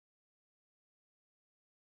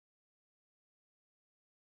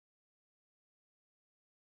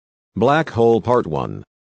Black Hole Part 1.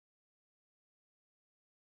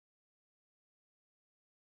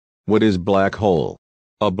 What is black hole?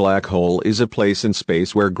 A black hole is a place in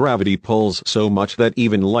space where gravity pulls so much that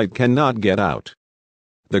even light cannot get out.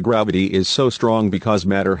 The gravity is so strong because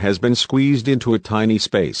matter has been squeezed into a tiny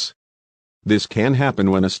space. This can happen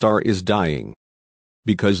when a star is dying.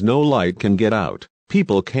 Because no light can get out,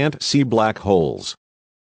 people can't see black holes.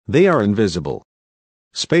 They are invisible.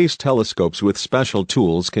 Space telescopes with special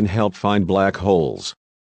tools can help find black holes.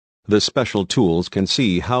 The special tools can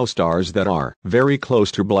see how stars that are very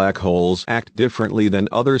close to black holes act differently than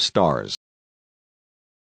other stars.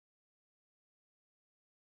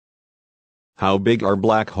 How big are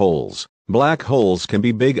black holes? Black holes can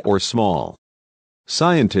be big or small.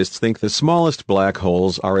 Scientists think the smallest black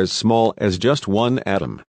holes are as small as just one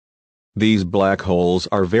atom. These black holes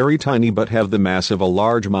are very tiny but have the mass of a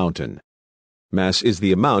large mountain. Mass is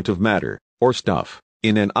the amount of matter, or stuff,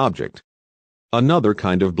 in an object. Another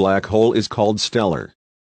kind of black hole is called stellar.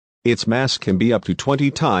 Its mass can be up to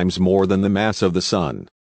 20 times more than the mass of the Sun.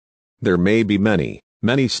 There may be many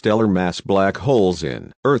stellar mass black holes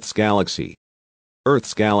in Earth's galaxy.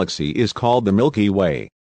 Earth's galaxy is called the Milky Way.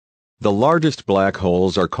 The largest black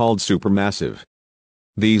holes are called supermassive.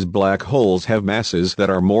 These black holes have masses that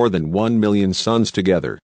are more than 1 million suns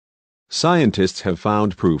together. Scientists have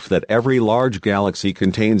found proof that every large galaxy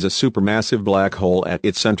contains a supermassive black hole at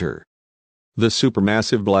its center. The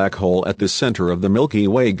supermassive black hole at the center of the Milky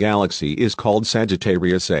Way galaxy is called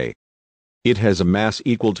Sagittarius A. It has a mass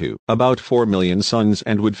equal to about 4 million suns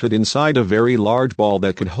and would fit inside a very large ball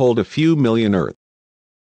that could hold a few million Earth.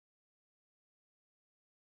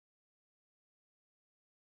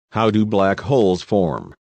 How do black holes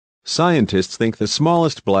form? Scientists think the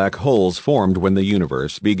smallest black holes formed when the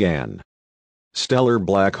universe began. Stellar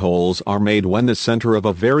black holes are made when the center of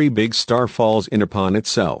a very big star falls in upon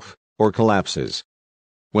itself, or collapses.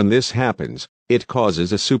 When this happens, it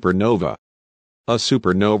causes a supernova. A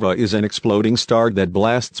supernova is an exploding star that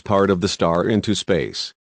blasts part of the star into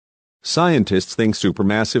space. Scientists think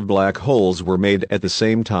supermassive black holes were made at the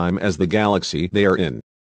same time as the galaxy they are in.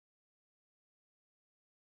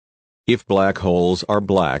 If black holes are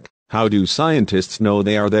black, how do scientists know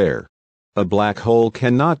they are there? A black hole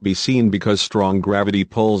cannot be seen because strong gravity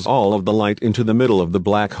pulls all of the light into the middle of the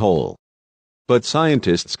black hole. But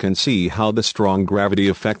scientists can see how the strong gravity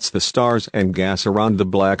affects the stars and gas around the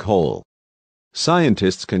black hole.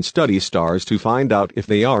 Scientists can study stars to find out if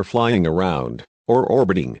they are flying around, or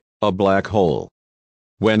orbiting, a black hole.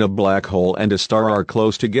 When a black hole and a star are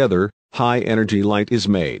close together, high-energy light is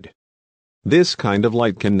made. This kind of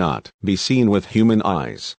light cannot be seen with human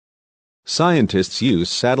eyes. Scientists use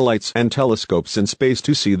satellites and telescopes in space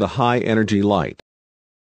to see the high-energy light.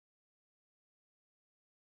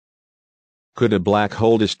 Could a black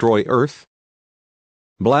hole destroy Earth?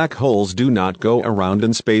 Black holes do not go around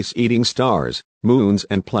in space eating stars, moons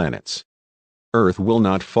and planets. Earth will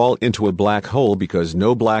not fall into a black hole because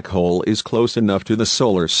no black hole is close enough to the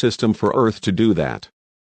solar system for Earth to do that.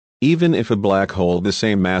 Even if a black hole the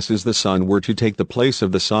same mass as the Sun were to take the place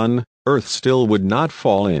of the Sun, Earth still would not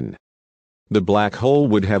fall in. The black hole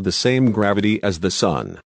would have the same gravity as the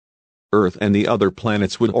Sun. Earth and the other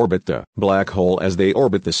planets would orbit the black hole as they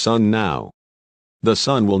orbit the Sun now. The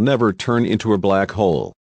Sun will never turn into a black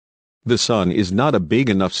hole. The Sun is not a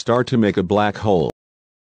big enough star to make a black hole.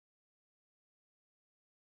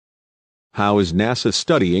 How is NASA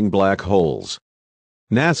studying black holes?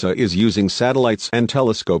 NASA is using satellites and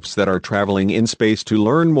telescopes that are traveling in space to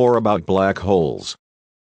learn more about black holes.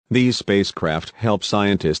 These spacecraft help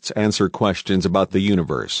scientists answer questions about the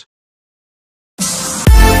universe.